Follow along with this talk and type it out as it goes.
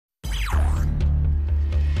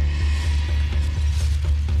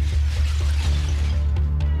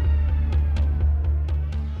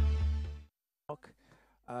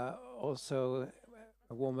also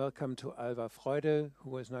a warm welcome to Alvar Freude,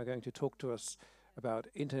 who is now going to talk to us about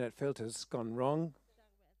internet filters gone wrong,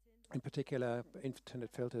 in particular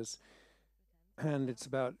internet filters. And it's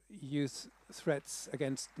about youth threats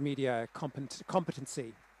against media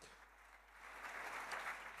competency.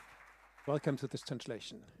 Welcome to this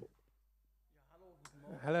translation.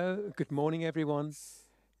 Hello, good morning, everyone.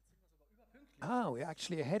 We're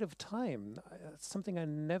actually ahead of time. That's something I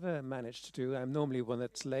never managed to do. I'm normally one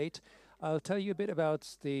that's late. I'll tell you a bit about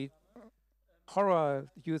the horror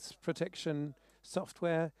youth protection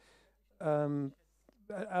software.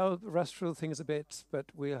 I'll rush through things a bit, but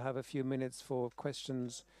we'll have a few minutes for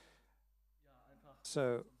questions.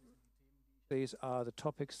 So these are the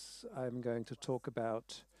topics I'm going to talk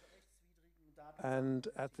about. And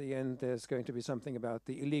at the end, there's going to be something about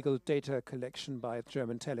the illegal data collection by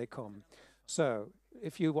German Telekom. So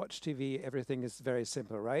if you watch TV, everything is very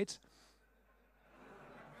simple, right?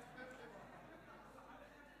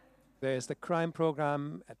 There's the crime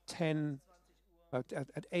program at 10,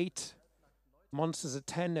 at 8, monsters at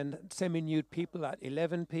 10, and semi-nude people at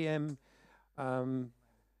 11 p.m. And,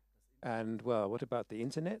 well, what about the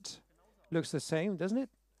internet? Looks the same, doesn't it?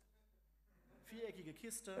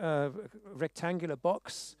 Rectangular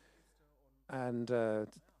box. And do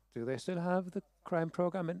they still have the crime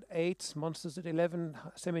program at 8, monsters at 11,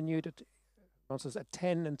 semi-nude at monsters at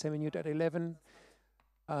 10 and semi-nude at 11?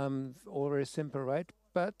 All very simple, right?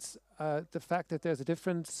 But the fact that there's a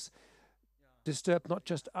difference disturbed not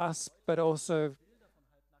just us, but also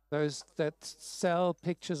those that sell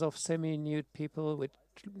pictures of semi-nude people, which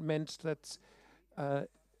meant that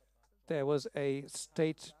there was a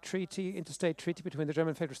interstate treaty between the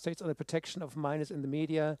German federal states on the protection of minors in the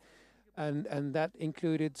media, and that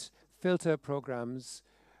included filter programs,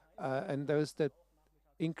 and those that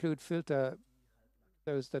include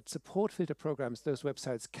those that support filter programs, those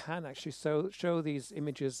websites can actually show these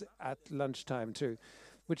images at lunchtime too,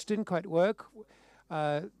 which didn't quite work.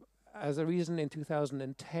 As a reason, in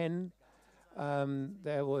 2010,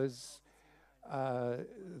 there was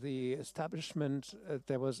the establishment,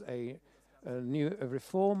 there was a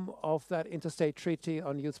reform of that interstate treaty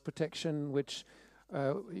on youth protection, which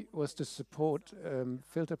was to support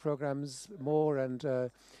filter programs more and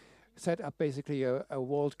set up basically a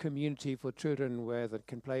walled community for children where they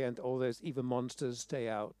can play and all those evil monsters stay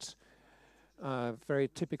out. Very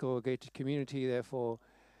typical gated community, therefore,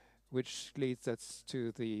 which leads us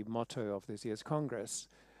to the motto of this year's Congress.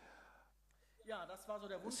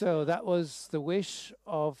 So that was the wish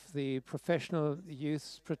of the professional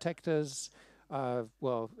youth protectors,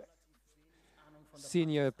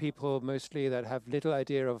 senior people mostly that have little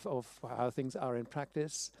idea of how things are in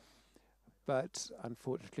practice. But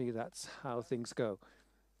unfortunately, that's how things go.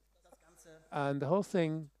 And the whole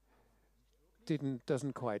thing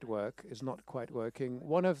doesn't quite work, is not quite working.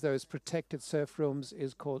 One of those protected surf rooms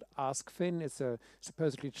is called AskFin. It's a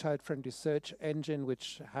supposedly child-friendly search engine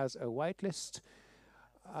which has a whitelist,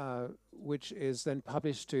 which is then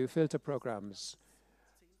published to filter programs.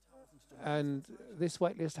 And this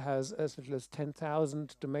whitelist has as little as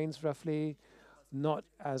 10,000 domains roughly, not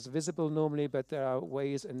as visible normally, but there are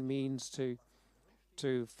ways and means to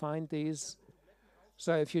find these.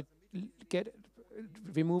 So if you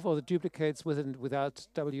remove all the duplicates without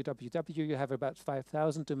www, you have about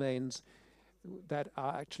 5,000 domains that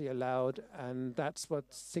are actually allowed, and that's what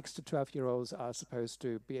 6 to 12-year-olds are supposed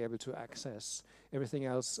to be able to access. Everything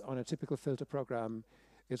else on a typical filter program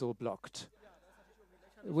is all blocked,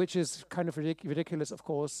 which is kind of ridiculous, of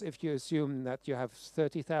course, if you assume that you have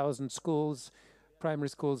 30,000 schools, primary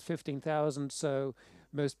schools 15,000, so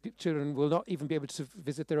most children will not even be able to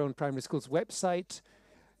visit their own primary school's website.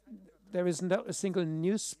 There is not a single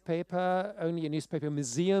newspaper, only a newspaper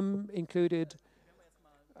museum included.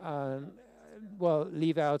 Well,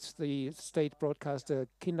 leave out the state broadcaster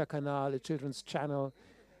Kinderkanal, a children's channel.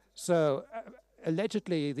 So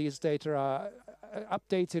allegedly, these data are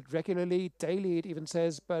updated regularly, daily it even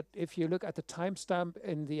says, but if you look at the timestamp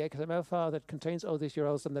in the XML file that contains all these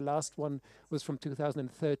URLs, and the last one was from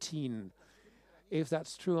 2013. If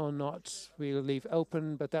that's true or not, we'll leave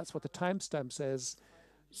open, but that's what the timestamp says.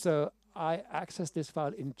 So I accessed this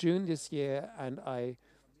file in June this year, and I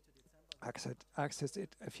accessed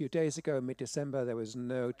it a few days ago, mid-December. There was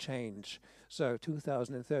no change. So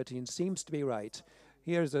 2013 seems to be right.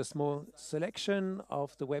 Here's a small selection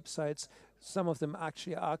of the websites. Some of them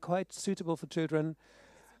actually are quite suitable for children,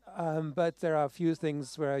 but there are a few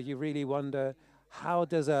things where you really wonder, how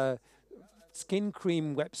does a skin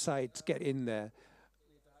cream website get in there?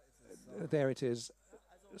 There it is.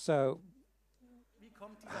 So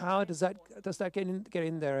how does that get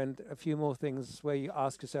in there? And a few more things where you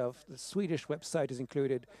ask yourself. The Swedish website is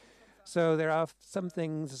included, so there are some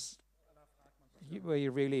things where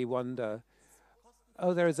you really wonder.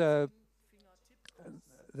 Oh, there is a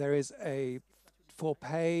for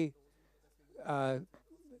pay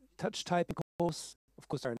touch typing course. Of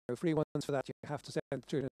course, there are no free ones for that. You have to send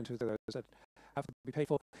students to those that have to be paid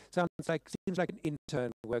for. Seems like an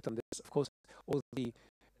intern worked on this. Of course, all the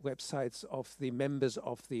websites of the members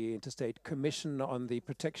of the Interstate Commission on the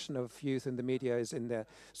Protection of Youth in the Media is in there.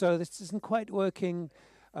 So this isn't quite working.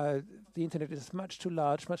 The internet is much too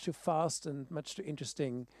large, much too fast, and much too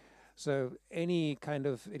interesting. So any kind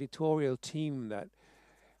of editorial team that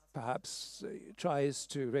perhaps tries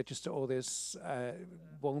to register all this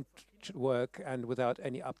won't work, and without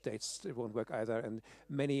any updates it won't work either. And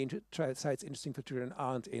many sites interesting for children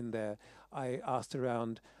aren't in there. I asked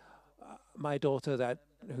around. My daughter,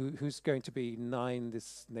 who's going to be 9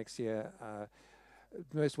 this next year,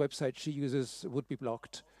 most websites she uses would be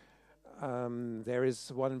blocked. There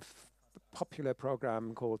is one popular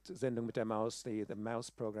program called Sendung mit der Maus, the mouse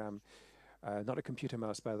program, not a computer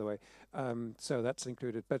mouse, by the way. So that's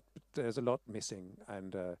included, but there's a lot missing.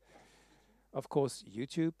 And of course,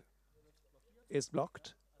 YouTube is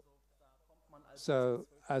blocked. So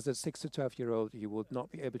as a 6 to 12-year-old, you would not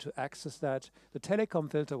be able to access that. The telecom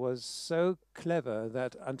filter was so clever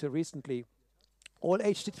that until recently, all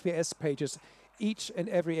HTTPS pages, each and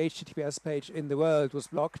every HTTPS page in the world was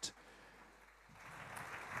blocked.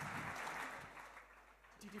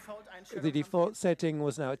 The default setting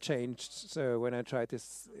was now changed. So when I tried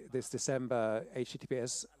this December,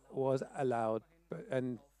 HTTPS was allowed,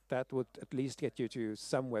 and that would at least get you to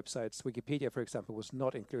some websites. Wikipedia, for example, was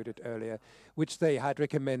not included earlier, which they had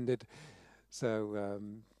recommended. So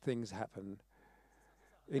things happen,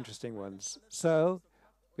 interesting ones. So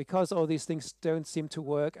because all these things don't seem to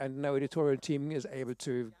work and no editorial team is able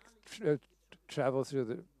to travel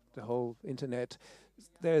through the whole internet,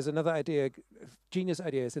 there's another idea, genius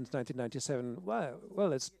idea since 1997. Well,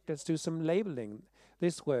 let's do some labeling.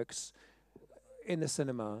 This works in the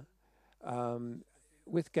cinema.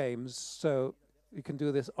 With games, so you can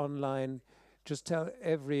do this online. Just tell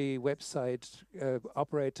every website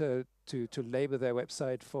operator to label their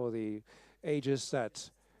website for the ages that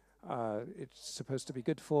it's supposed to be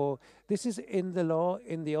good for. This is in the law,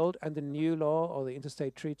 in the old and the new law, or the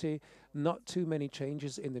interstate treaty. Not too many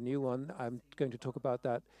changes in the new one. I'm going to talk about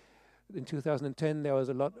that. In 2010, there was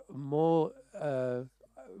a lot more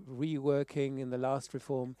reworking in the last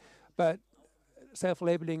reform, but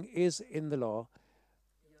self-labeling is in the law.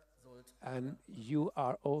 And you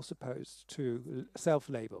are all supposed to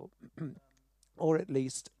self-label, or at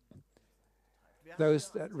least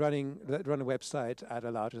those that run a website at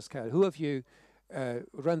a larger scale. Who of you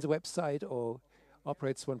runs a website or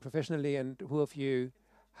operates one professionally, and who of you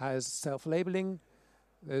has self-labeling?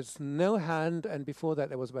 There's no hand, and before that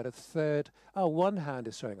there was about a third. Oh, one hand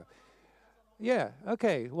is showing up. Yeah,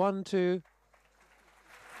 okay, 1, 2.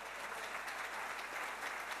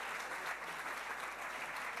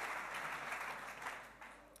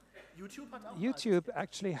 YouTube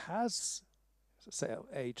actually has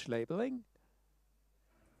age labeling.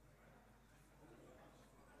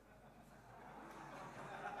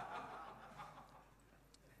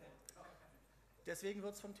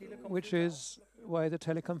 Which is why the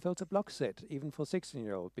telecom filter blocks it, even for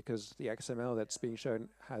 16-year-old, because the XML that's being shown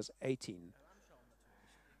has 18.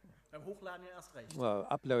 Well,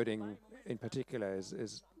 uploading in particular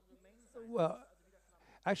is well,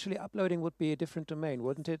 actually uploading would be a different domain,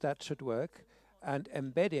 wouldn't it? That should work. And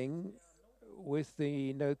embedding with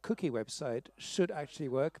the no cookie website should actually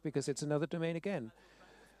work, because it's another domain again.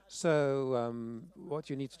 So what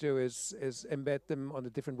you need to do is embed them on a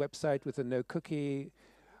different website with a no cookie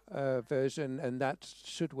version, and that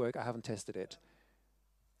should work. I haven't tested it.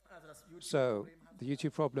 So the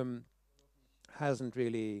YouTube problem hasn't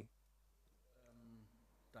really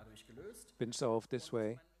been solved this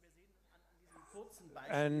way.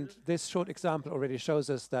 And this short example already shows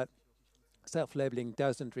us that self-labeling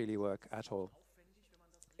doesn't really work at all.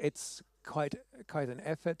 It's quite an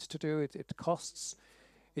effort to do it. It costs.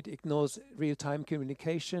 It ignores real-time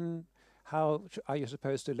communication. How are you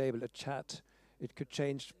supposed to label a chat? It could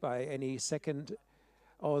change by any second.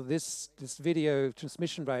 Or this video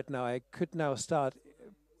transmission right now, I could now start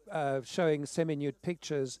showing semi-nude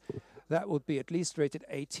pictures. That would be at least rated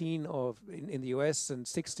 18 or in the US, and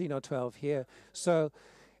 16 or 12 here. So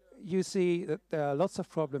you see that there are lots of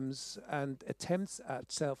problems, and attempts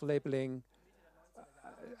at self-labeling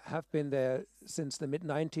have been there since the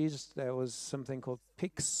mid-90s. There was something called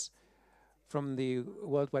PICS from the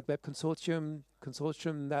World Wide Web Consortium.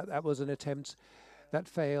 That was an attempt that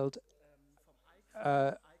failed.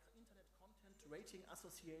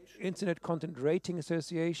 Internet Content Rating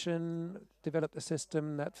Association developed a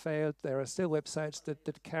system that failed. There are still websites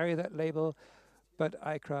that carry that label, but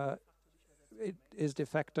ICRA, it is de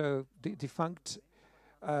facto defunct.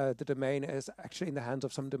 The domain is actually in the hands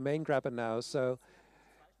of some domain grabber now. So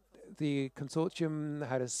the consortium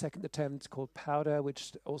had a second attempt called Powder,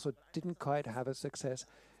 which also didn't quite have a success.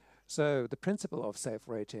 So the principle of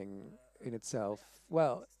self-rating in itself,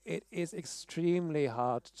 well, it is extremely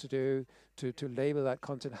hard to do, to label that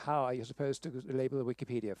content. How are you supposed to label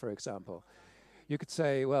Wikipedia, for example? You could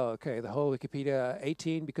say, well, okay, the whole Wikipedia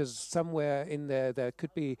 18, because somewhere in there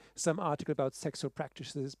could be some article about sexual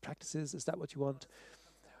practices. Is that what you want?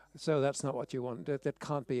 So that's not what you want. That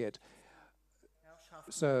can't be it.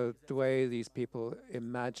 So the way these people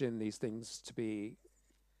imagine these things to be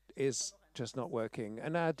is just not working.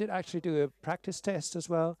 And I did actually do a practice test as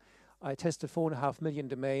well. I tested 4.5 million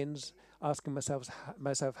domains, asking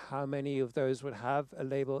myself how many of those would have a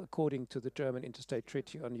label according to the German Interstate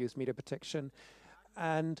Treaty on Youth Media Protection.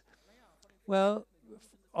 And, well,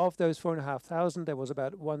 of those 4,500, there was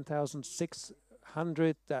about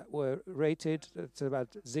 1,600 that were rated. It's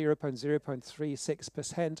about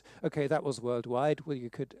 0.36%. Okay, that was worldwide, where you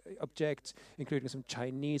could object, including some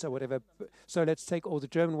Chinese or whatever. So let's take all the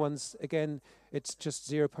German ones. Again, it's just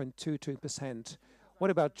 0.22%. What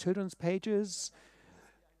about children's pages?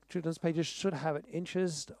 Children's pages should have an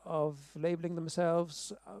interest of labeling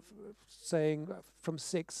themselves, saying from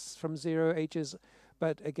 0 ages,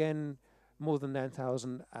 but again, more than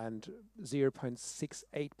 9,000 and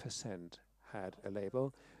 0.68% had a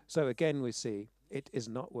label. So again, we see it is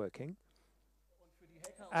not working.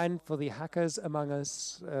 And for the hackers among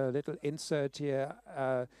us, a little insert here,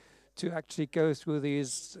 to actually go through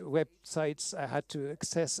these websites, I had to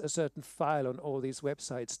access a certain file on all these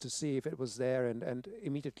websites to see if it was there, and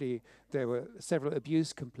immediately there were several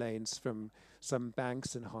abuse complaints from some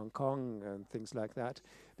banks in Hong Kong and things like that,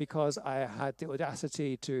 because I had the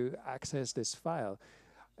audacity to access this file.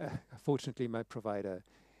 Fortunately, my provider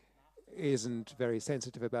isn't very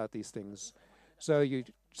sensitive about these things. So you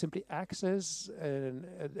simply access an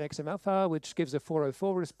XML file, which gives a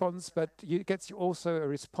 404 response, but it gets also a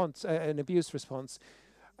response, an abuse response.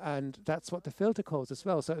 And that's what the filter calls as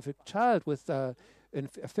well. So if a child with a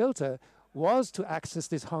filter was to access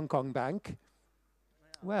this Hong Kong bank,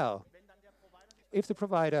 well, if the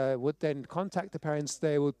provider would then contact the parents,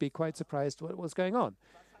 they would be quite surprised what was going on.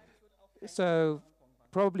 So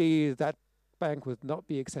probably that bank would not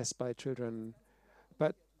be accessed by children,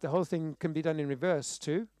 but the whole thing can be done in reverse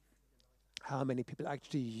too. How many people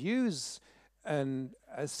actually use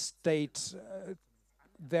a state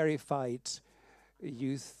verified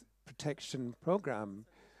youth protection program?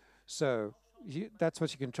 So that's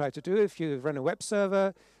what you can try to do. If you run a web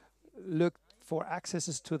server, look for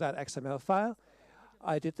accesses to that XML file.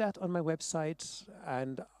 I did that on my website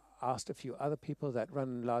and asked a few other people that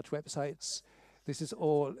run large websites. This is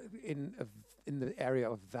all in the area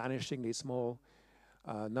of vanishingly small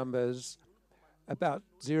numbers, about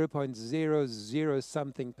 0.00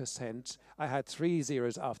 something percent. I had 3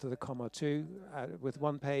 zeros after the comma too, with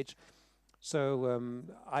one page. So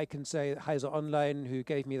I can say Heise Online, who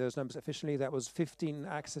gave me those numbers officially, that was 15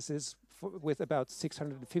 accesses with about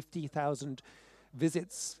 650,000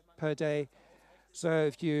 visits per day. So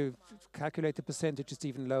if you calculate the percentage, it's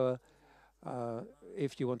even lower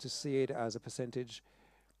if you want to see it as a percentage.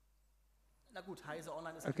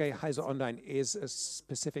 Okay, Heise Online is a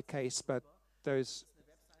specific case, but those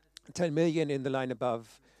 10 million in the line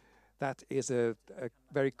above, that is a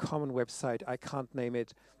very common website. I can't name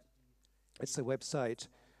it. It's a website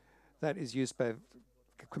that is used by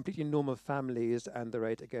completely normal families, and the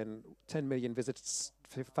rate, again, 10 million visits,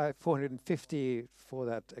 450 for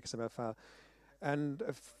that XML file. And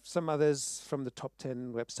some others from the top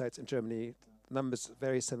 10 websites in Germany, numbers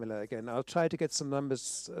very similar. Again, I'll try to get some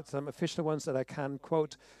numbers, some official ones that I can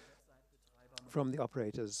quote from the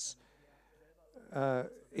operators.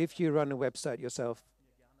 If you run a website yourself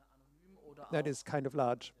that is kind of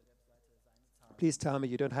large, please tell me.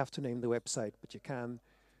 You don't have to name the website, but you can.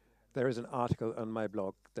 There is an article on my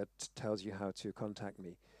blog that tells you how to contact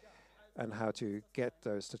me and how to get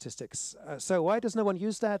those statistics. So why does no one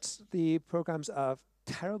use that? The programs are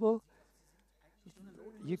terrible.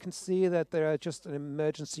 You can see that they are just an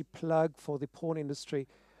emergency plug for the porn industry.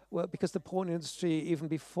 Well, because the porn industry, even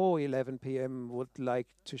before 11 p.m., would like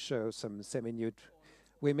to show some semi-nude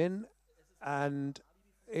women, and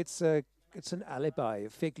it's an alibi, a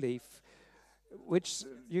fig leaf. which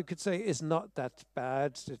you could say is not that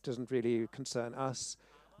bad. It doesn't really concern us.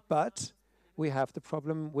 But we have the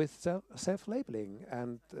problem with self-labeling,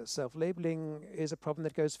 and self-labeling is a problem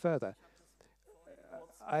that goes further.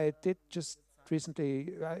 I did just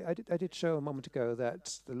recently, I did show a moment ago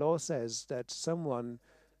that the law says that someone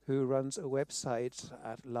who runs a website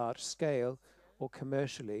at large scale or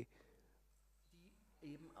commercially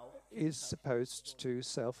is supposed to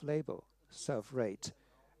self-label, self-rate.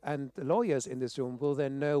 And the lawyers in this room will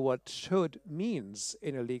then know what should means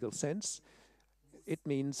in a legal sense. It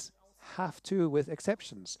means have to with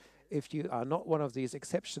exceptions. If you are not one of these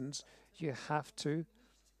exceptions, you have to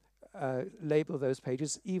label those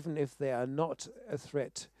pages even if they are not a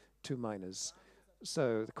threat to minors.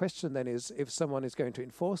 So the question then is if someone is going to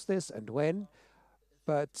enforce this and when,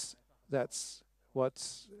 but that's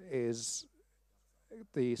what is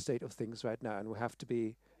the state of things right now, and we have to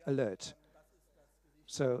be alert.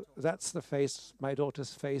 So that's the face, my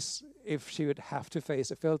daughter's face, if she would have to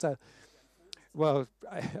face a filter. Well,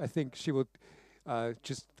 I think she would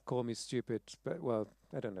just call me stupid, but well,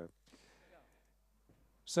 I don't know.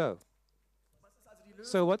 So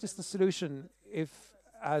what is the solution if,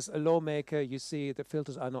 as a lawmaker, you see that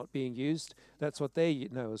filters are not being used? That's what they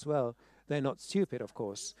know as well. They're not stupid, of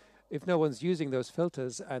course. If no one's using those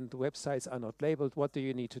filters and the websites are not labeled, what do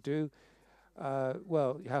you need to do?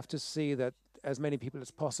 Well, you have to see that as many people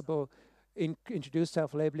as possible introduce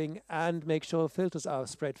self-labeling and make sure filters are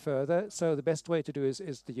spread further. So the best way to do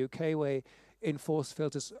is the UK way, enforce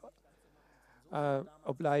filters,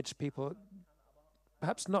 oblige people,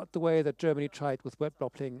 perhaps not the way that Germany tried with web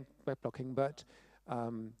blocking, but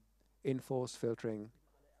enforce filtering,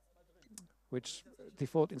 which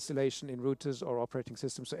default installation in routers or operating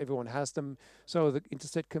systems, so everyone has them. So the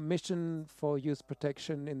Interstate Commission for Youth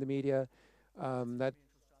Protection in the Media that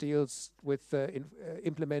deals with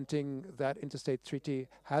implementing that interstate treaty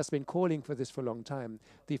has been calling for this for a long time.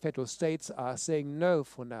 The federal states are saying no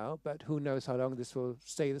for now, but who knows how long this will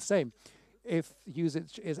stay the same. If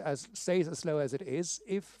usage stays as low as it is,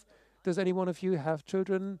 does any one of you have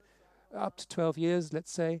children up to 12 years,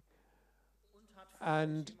 let's say?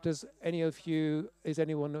 And is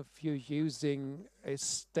any one of you using a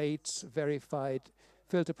state-verified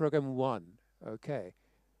filter program 1? Okay.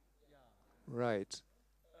 Right.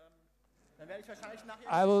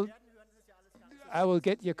 I will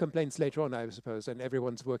get your complaints later on, I suppose, and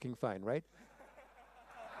everyone's working fine, right?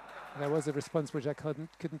 That was a response which I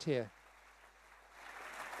couldn't hear.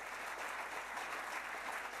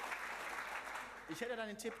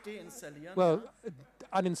 Well,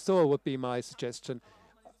 uninstall would be my suggestion.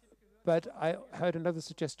 But I heard another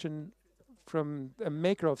suggestion from a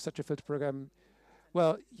maker of such a filter program.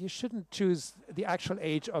 Well, you shouldn't choose the actual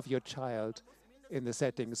age of your child in the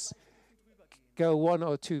settings. Go 1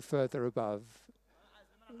 or 2 further above.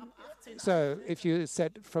 So if you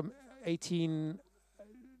set from 18,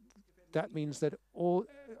 that means that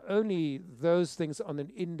only those things on an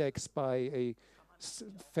index by a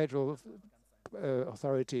federal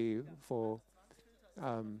authority for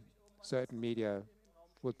certain media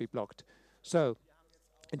would be blocked. So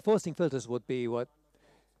enforcing filters would be what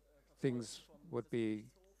things would be,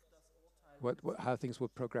 how things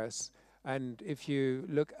would progress. And if you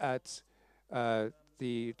look at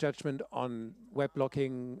the judgment on web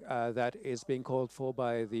blocking that is being called for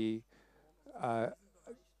by the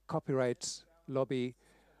copyright lobby,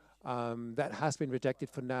 that has been rejected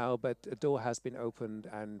for now, but a door has been opened,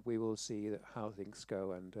 and we will see how things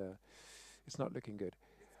go, and it's not looking good.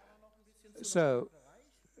 So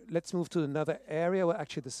let's move to another area, well,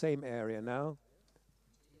 actually the same area now.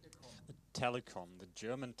 Telecom, the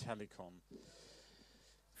German telecom.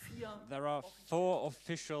 There are 4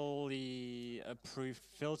 officially approved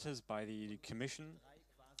filters by the Commission,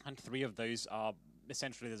 and 3 of those are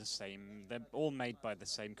essentially the same. They're all made by the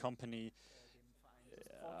same company,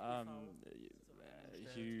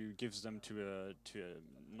 who gives them to a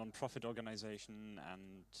non-profit organization,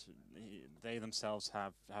 and they themselves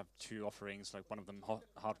have 2 offerings, like one of them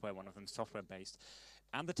hardware, one of them software based.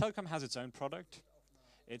 And the telecom has its own product.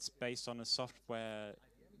 It's based on a software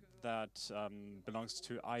that belongs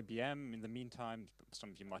to IBM. In the meantime, some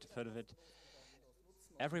of you might have heard of it.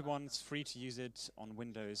 Everyone's free to use it on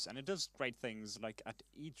Windows, and it does great things. Like at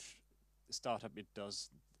each startup, it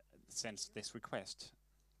sends this request.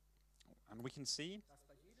 And we can see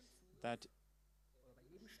that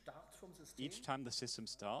each time the system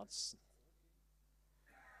starts,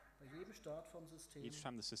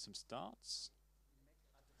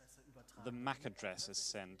 the MAC address is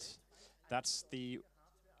sent. That's the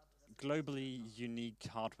globally unique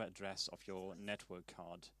hardware address of your network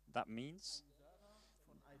card. That means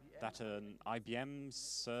that an IBM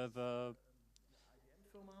server,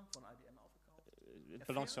 it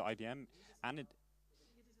belongs to IBM, and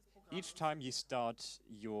each time you start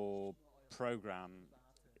your program,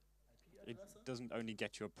 it doesn't only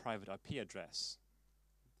get your private IP address,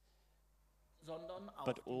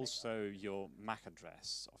 but also your MAC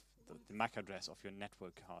address, the MAC address of your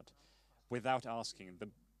network card, without asking.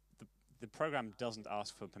 The program doesn't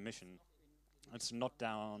ask for permission. It's not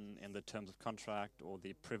down in the terms of contract or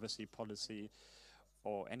the privacy policy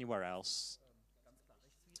or anywhere else.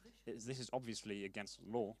 This is obviously against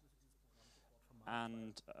the law,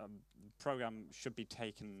 and the program should be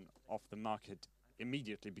taken off the market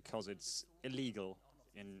immediately because it's illegal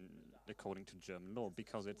according to German law,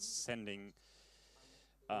 because it's sending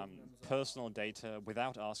personal data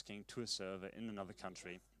without asking to a server in another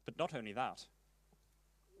country. But not only that,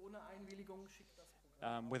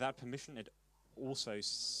 without permission, it also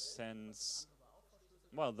sends,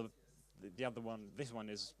 well, the other one, this one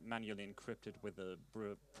is manually encrypted with a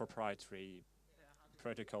proprietary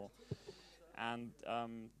protocol, and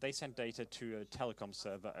they send data to a telecom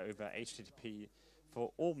server over HTTP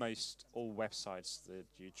for almost all websites that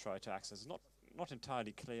you try to access. Not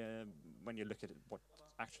entirely clear when you look at what's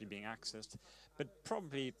actually being accessed, but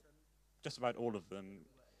probably just about all of them,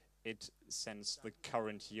 it sends the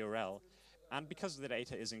current URL. And because the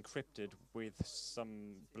data is encrypted with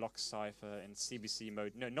some block cipher in CBC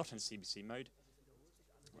mode, no, not in CBC mode,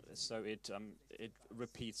 so it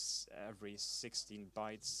repeats every 16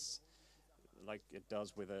 bytes like it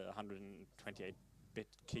does with a 128-bit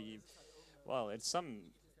key. Well, it's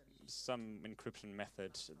some encryption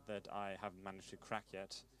method that I haven't managed to crack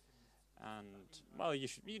yet. And well, you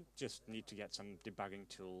just need to get some debugging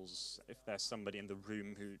tools. If there's somebody in the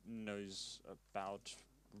room who knows about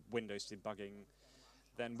Windows debugging,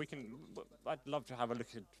 then I'd love to have a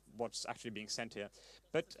look at what's actually being sent here.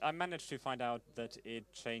 But I managed to find out that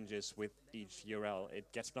it changes with each URL.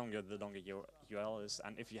 It gets longer the longer your URL is,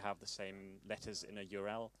 and if you have the same letters in a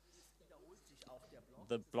URL,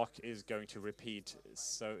 the block is going to repeat.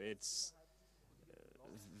 So it's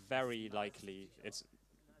very likely, it's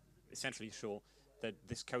essentially sure that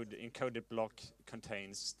this encoded block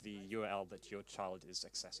contains the URL that your child is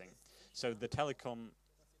accessing. So the telecom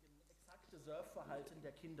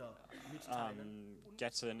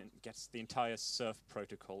gets the entire surf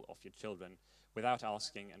protocol of your children without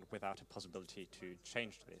asking and without a possibility to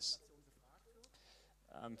change this.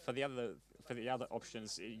 For the other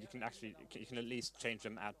options, you can at least change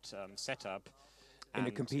them at setup. In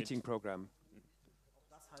a competing program.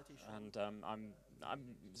 And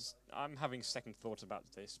I'm having second thoughts about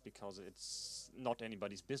this because it's not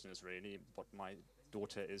anybody's business really what my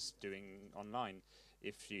daughter is doing online,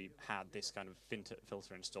 if she had this kind of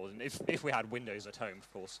filter installed, and if we had Windows at home, of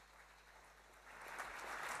course.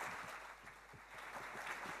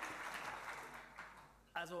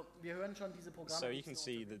 So you can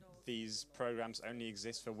see that these programs only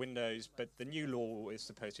exist for Windows, but the new law is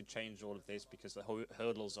supposed to change all of this because the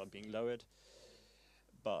hurdles are being lowered.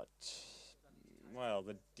 But, well,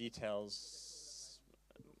 the details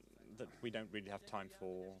that we don't really have time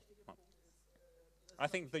for. Well, I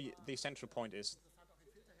think the central point is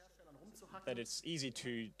that it's easy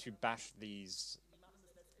to bash these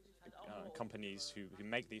companies who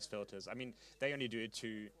make these filters. I mean, they only do it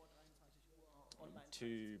to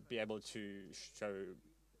be able to show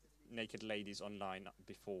naked ladies online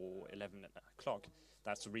before 11 o'clock.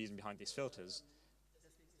 That's the reason behind these filters.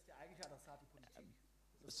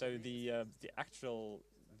 So the actual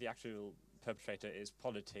perpetrator is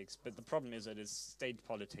politics, but the problem is that it's state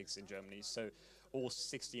politics in Germany. So all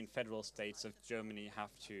 16 federal states of Germany have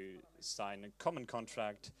to sign a common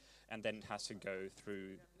contract, and then it has to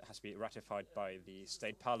be ratified by the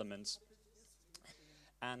state parliaments.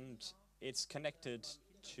 And it's connected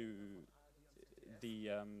to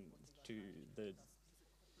the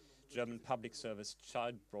German public service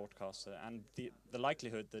child broadcaster, and the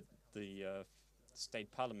likelihood that the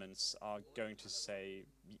state parliaments are going to say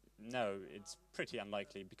no, it's pretty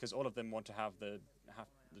unlikely, because all of them want to have the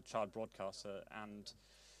child broadcaster, and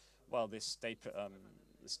well, this state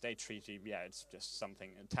treaty, yeah, it's just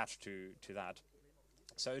something attached to that.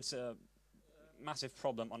 So it's a massive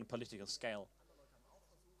problem on a political scale.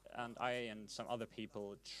 And I and some other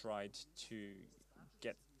people tried to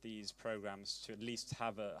get these programs to at least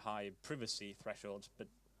have a high privacy threshold, but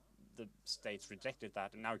the states rejected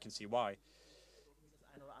that, and now we can see why.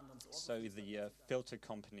 So the filter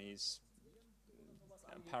companies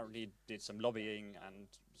apparently did some lobbying and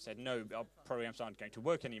said, no, our programs aren't going to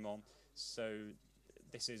work anymore. So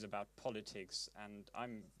this is about politics, and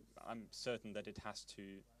I'm certain that it has to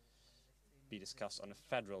be discussed on a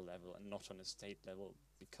federal level and not on a state level,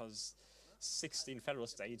 because 16 federal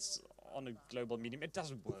states on a global medium, it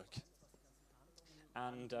doesn't work.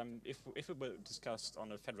 And if it were discussed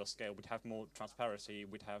on a federal scale, we'd have more transparency,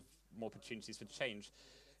 we'd have more opportunities for change,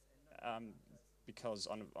 because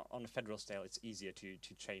on a federal scale, it's easier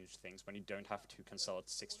to change things when you don't have to consult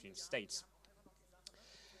 16 states.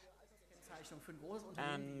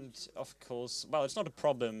 And of course, well, it's not a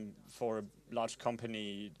problem for a large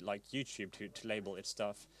company like YouTube to label its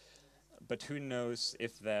stuff, but who knows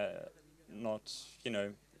if they're not,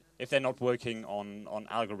 if they're not working on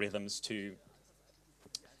algorithms to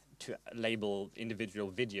label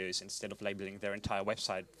individual videos instead of labeling their entire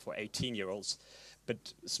website for 18-year-olds.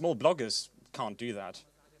 But small bloggers can't do that.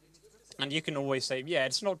 And you can always say, yeah,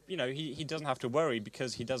 it's not, he doesn't have to worry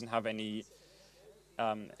because he doesn't have any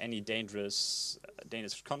dangerous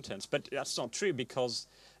contents. But that's not true, because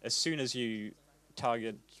as soon as you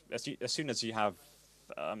target, as soon as you have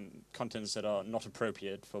contents that are not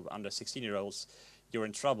appropriate for under 16-year-olds, you're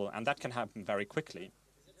in trouble, and that can happen very quickly.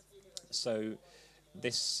 So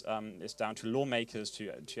this is down to lawmakers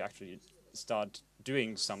to actually start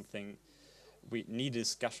doing something. We need a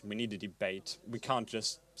discussion, we need a debate. We can't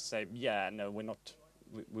just say, yeah, no, we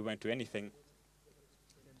won't do anything.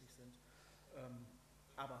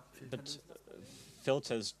 But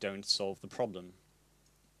filters don't solve the problem.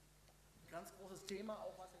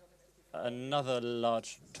 Another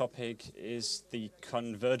large topic is the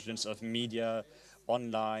convergence of media,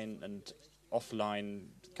 online and offline,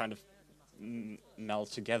 kind of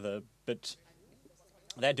meld together, but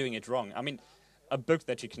they're doing it wrong. I mean, a book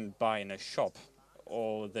that you can buy in a shop,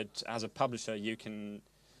 or that as a publisher you can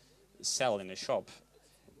sell in a shop,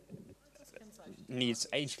 needs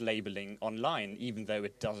age labeling online, even though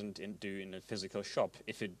it doesn't do in a physical shop,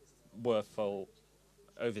 if it were for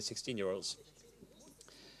over 16-year-olds.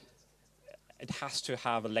 It has to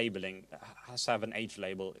have a labeling, has to have an age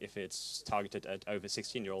label if it's targeted at over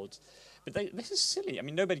 16-year-olds. But this is silly. I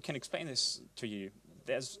mean, nobody can explain this to you.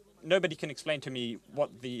 Nobody can explain to me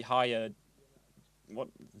what the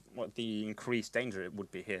increased danger it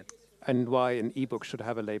would be here. And why an ebook should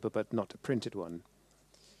have a label but not a printed one.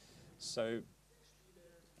 So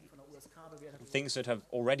things that have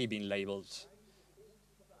already been labeled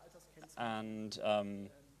and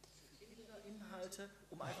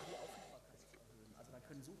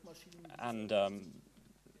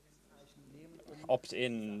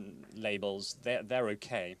opt-in labels, they're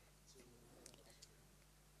okay.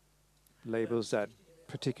 Labels that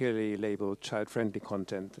particularly label child-friendly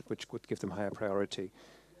content, which would give them higher priority.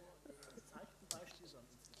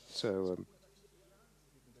 So,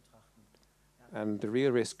 and the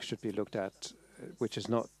real risk should be looked at, which is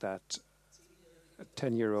not that a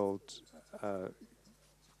 10-year-old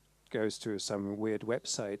goes to some weird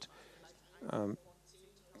website.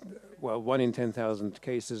 Well, 1 in 10,000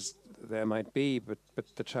 cases there might be, but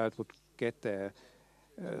the child would get there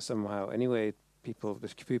somehow. Anyway, the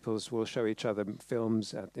pupils will show each other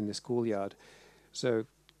films in the schoolyard. So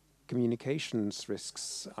communications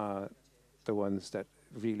risks are the ones that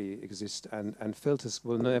really exist, and filters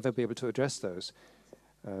will never be able to address those.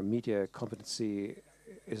 Media competency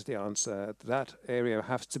is the answer. That area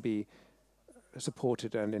has to be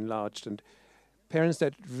supported and enlarged, and parents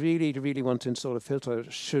that really, really want to install a filter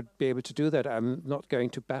should be able to do that. I'm not going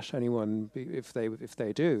to bash anyone if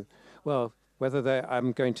they do. Well, whether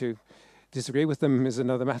I'm going to disagree with them is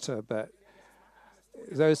another matter, but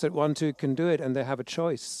those that want to can do it, and they have a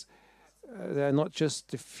choice. They're not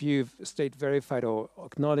just the few state-verified or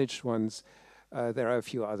acknowledged ones. There are a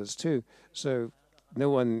few others too. So no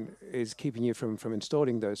one is keeping you from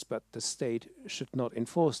installing those, but the state should not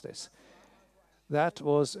enforce this. That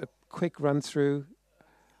was a quick run-through.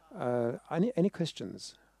 Any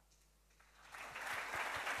questions?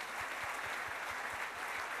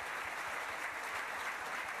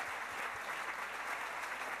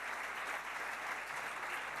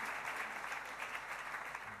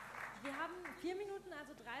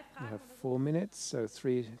 We have 4 minutes, so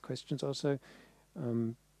 3 questions also.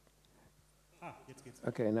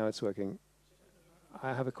 Okay, now it's working.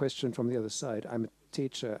 I have a question from the other side. I'm a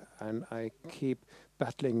teacher, and I keep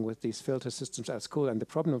battling with these filter systems at school. And the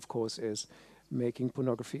problem, of course, is making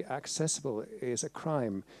pornography accessible is a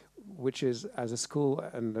crime, which is, as a school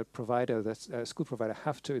and a provider, a school provider,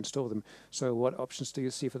 have to install them. So what options do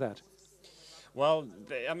you see for that? Well,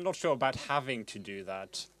 I'm not sure about having to do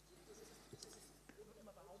that.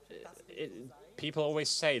 People always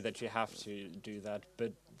say that you have to do that,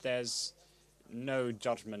 but there's no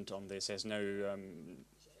judgment on this. There's no...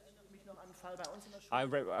 I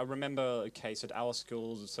remember a case at our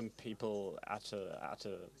school. Some people at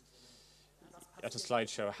a at a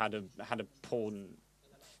slideshow had a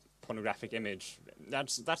pornographic image.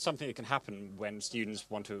 That's something that can happen when students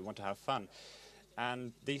want to have fun.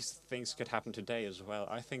 And these things could happen today as well.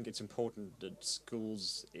 I think it's important that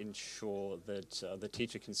schools ensure that the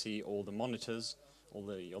teacher can see all the monitors, all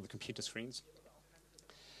the computer screens.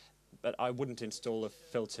 But I wouldn't install a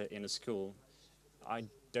filter in a school. I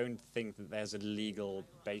don't think that there's a legal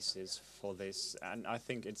basis for this, and I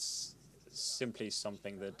think it's simply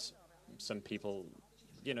something that some people,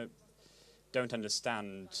 don't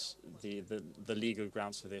understand the legal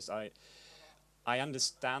grounds for this. I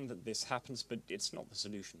understand that this happens, but it's not the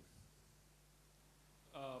solution.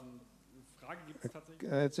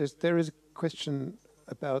 There is a question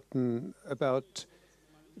about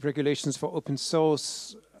regulations for open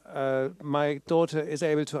source. My daughter is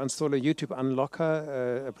able to install a YouTube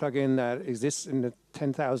unlocker, a plugin that exists in the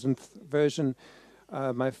 10,000th version.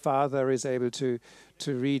 My father is able to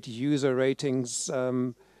read user ratings,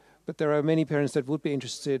 but there are many parents that would be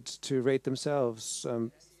interested to rate themselves.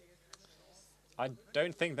 I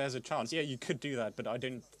don't think there's a chance. Yeah, you could do that, but I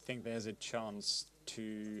don't think there's a chance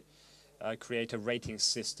to create a rating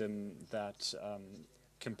system that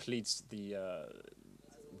completes the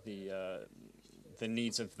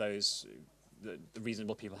needs of those the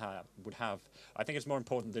reasonable people would have. I think it's more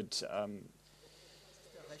important that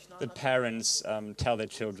that parents tell their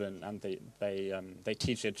children and they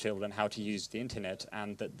teach their children how to use the internet,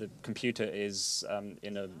 and that the computer is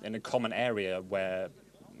in a common area where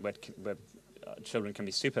children can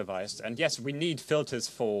be supervised. And yes, we need filters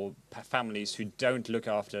for families who don't look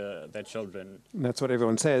after their children. That's what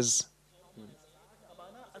everyone says.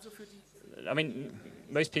 I mean,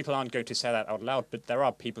 most people aren't going to say that out loud, but there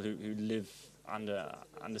are people who live under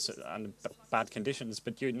bad conditions,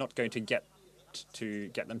 but you're not going to get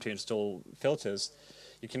them to install filters.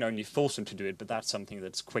 You can only force them to do it, but that's something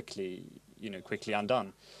that's quickly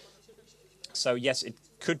undone. So yes, it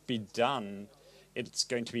could be done. It's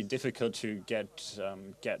going to be difficult to get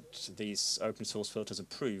these open source filters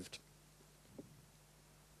approved.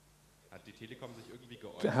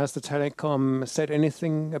 Has the Telekom said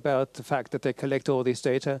anything about the fact that they collect all this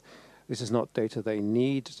data? This is not data they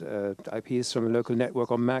need, IPs from a local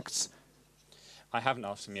network or MACs. I haven't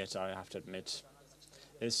asked them yet, I have to admit.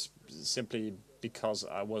 It's simply because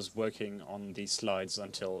I was working on these slides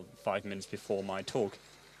until 5 minutes before my talk.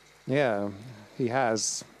 Yeah, he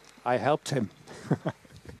has. I helped him.